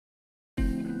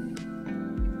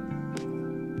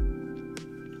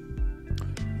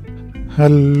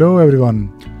Hello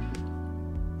everyone.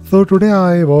 So today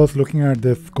I was looking at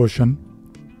this question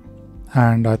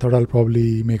and I thought I'll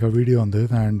probably make a video on this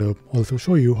and also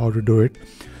show you how to do it.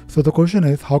 So the question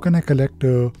is, how can I collect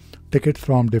tickets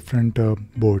from different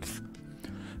boards?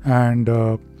 And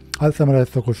I'll summarize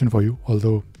the question for you,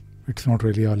 although it's not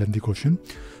really a lengthy question.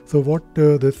 So what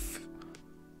this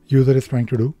user is trying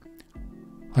to do,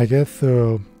 I guess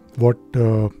what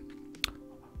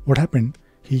happened,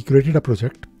 he created a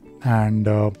project, and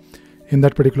in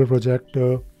that particular project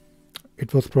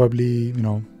it was probably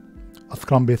a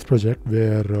Scrum based project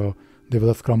where there was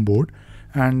a Scrum board.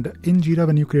 And in Jira,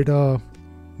 when you create a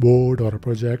board or a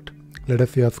project, let us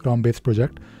say a Scrum based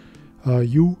project,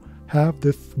 you have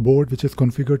this board which is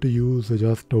configured to use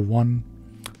just one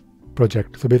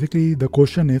project. So basically the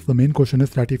main question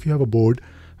is that if you have a board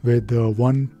with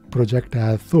one project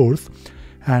as source,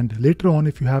 and later on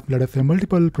if you have, let us say,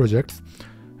 multiple projects,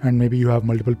 and maybe you have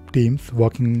multiple teams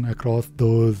working across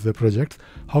those projects,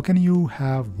 how can you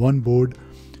have one board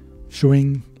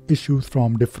showing issues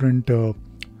from different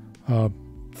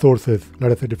sources,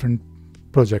 let us say different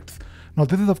projects? Now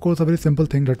this is of course a very simple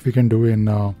thing that we can do in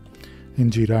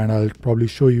Jira, and I'll probably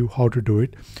show you how to do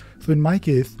it. So in my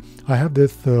case, I have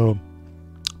this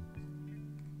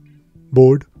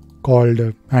board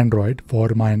called Android for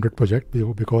my Android project,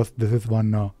 because this is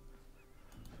one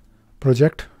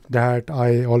project that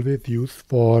I always use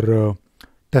for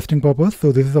testing purpose.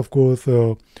 So this is of course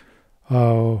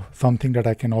something that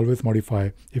I can always modify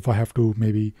if I have to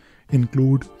maybe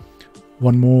include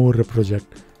one more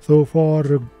project. So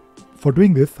for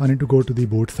doing this, I need to go to the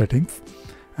board settings,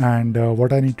 and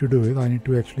what I need to do is I need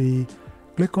to actually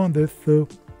click on this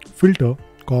filter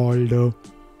called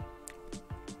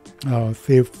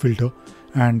save filter.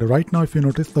 And right now if you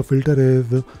notice, the filter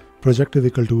is project is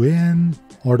equal to AN,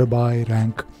 order by,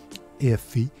 rank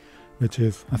ASC, which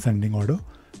is ascending order.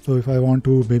 So if I want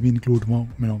to maybe include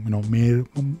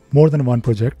more than one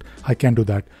project, I can do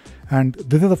that. And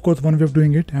this is of course one way of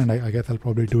doing it, and I guess I'll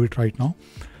probably do it right now.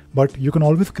 But you can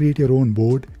always create your own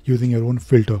board using your own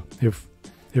filter if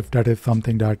that is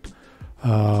something that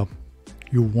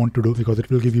you want to do, because it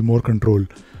will give you more control.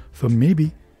 So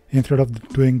maybe instead of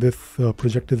doing this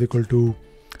project is equal to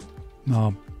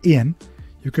AN,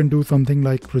 you can do something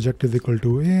like project is equal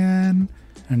to AN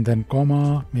and then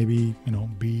comma, maybe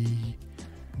B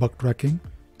bug tracking,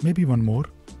 maybe one more,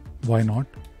 why not,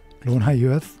 clone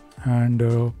iOS, and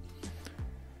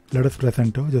let us press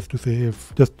enter just to see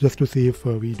if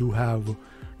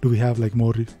we have like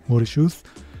more issues,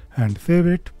 and save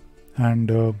it.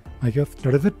 And I guess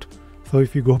that is it. So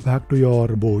if you go back to your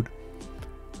board,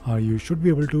 you should be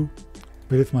able to,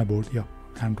 where is my board? Yeah,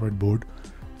 Android board.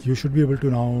 You should be able to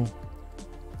now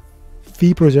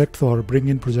see projects or bring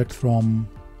in projects from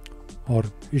or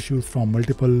issues from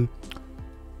multiple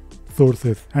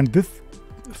sources. And this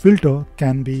filter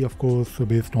can be of course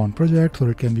based on projects, or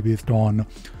it can be based on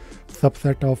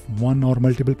subset of one or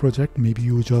multiple project. Maybe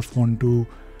you just want to,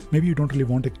 maybe you don't really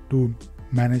want it to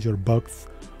manage your bugs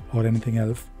or anything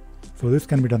else. So this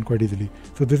can be done quite easily.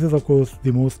 So this is of course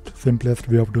the most simplest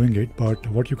way of doing it. But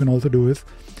what you can also do is,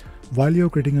 while you're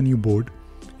creating a new board,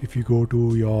 if you go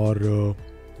to your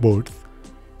boards,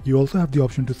 you also have the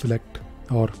option to select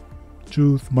or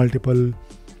choose multiple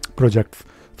projects.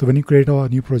 So when you create a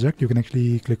new project, you can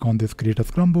actually click on this create a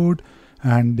Scrum board,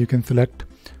 and you can select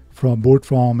from board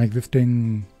from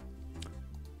existing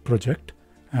project.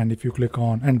 And if you click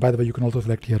on, and by the way, you can also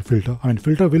select here filter. I mean,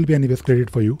 filter will be anyways created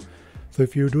for you. So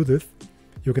if you do this,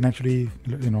 you can actually,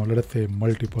 let us say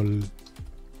multiple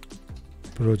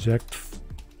projects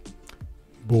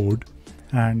board,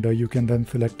 and you can then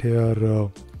select here,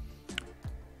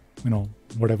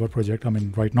 whatever project. I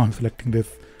mean, right now I'm selecting this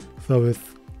service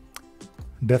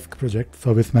desk project,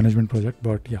 service management project,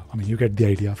 but yeah, I mean, you get the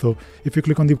idea. So if you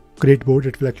click on the create board,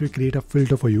 it will actually create a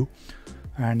filter for you,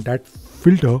 and that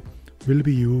filter will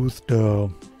be used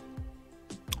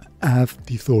as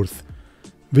the source,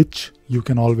 which you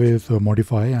can always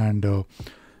modify. And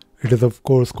it is of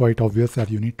course quite obvious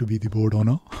that you need to be the board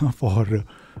owner for,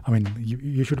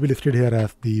 you should be listed here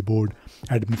as the board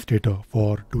administrator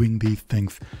for doing these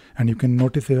things. And you can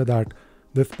notice here that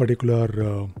this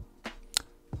particular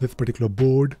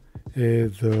board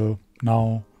is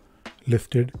now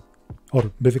listed,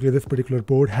 or basically this particular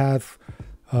board has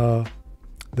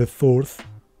the source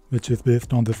which is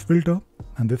based on this filter,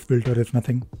 and this filter is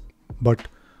nothing but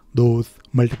those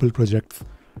multiple projects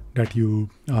that you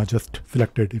just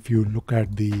selected. If you look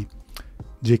at the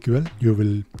JQL, you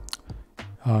will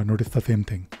notice the same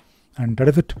thing. And that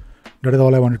is it. That is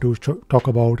all I wanted to talk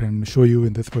about and show you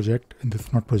in this project. It is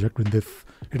a project,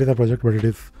 but it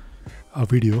is a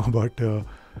video, but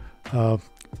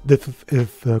this is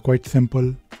quite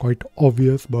simple, quite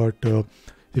obvious, but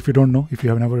if you don't know, if you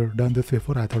have never done this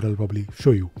before, I thought I'll probably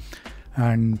show you.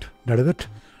 And that is it.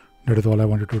 That is all I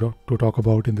wanted to talk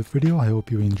about in this video. I hope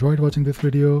you enjoyed watching this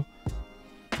video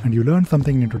and you learned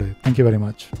something new today. Thank you very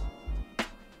much.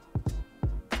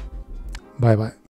 Bye bye.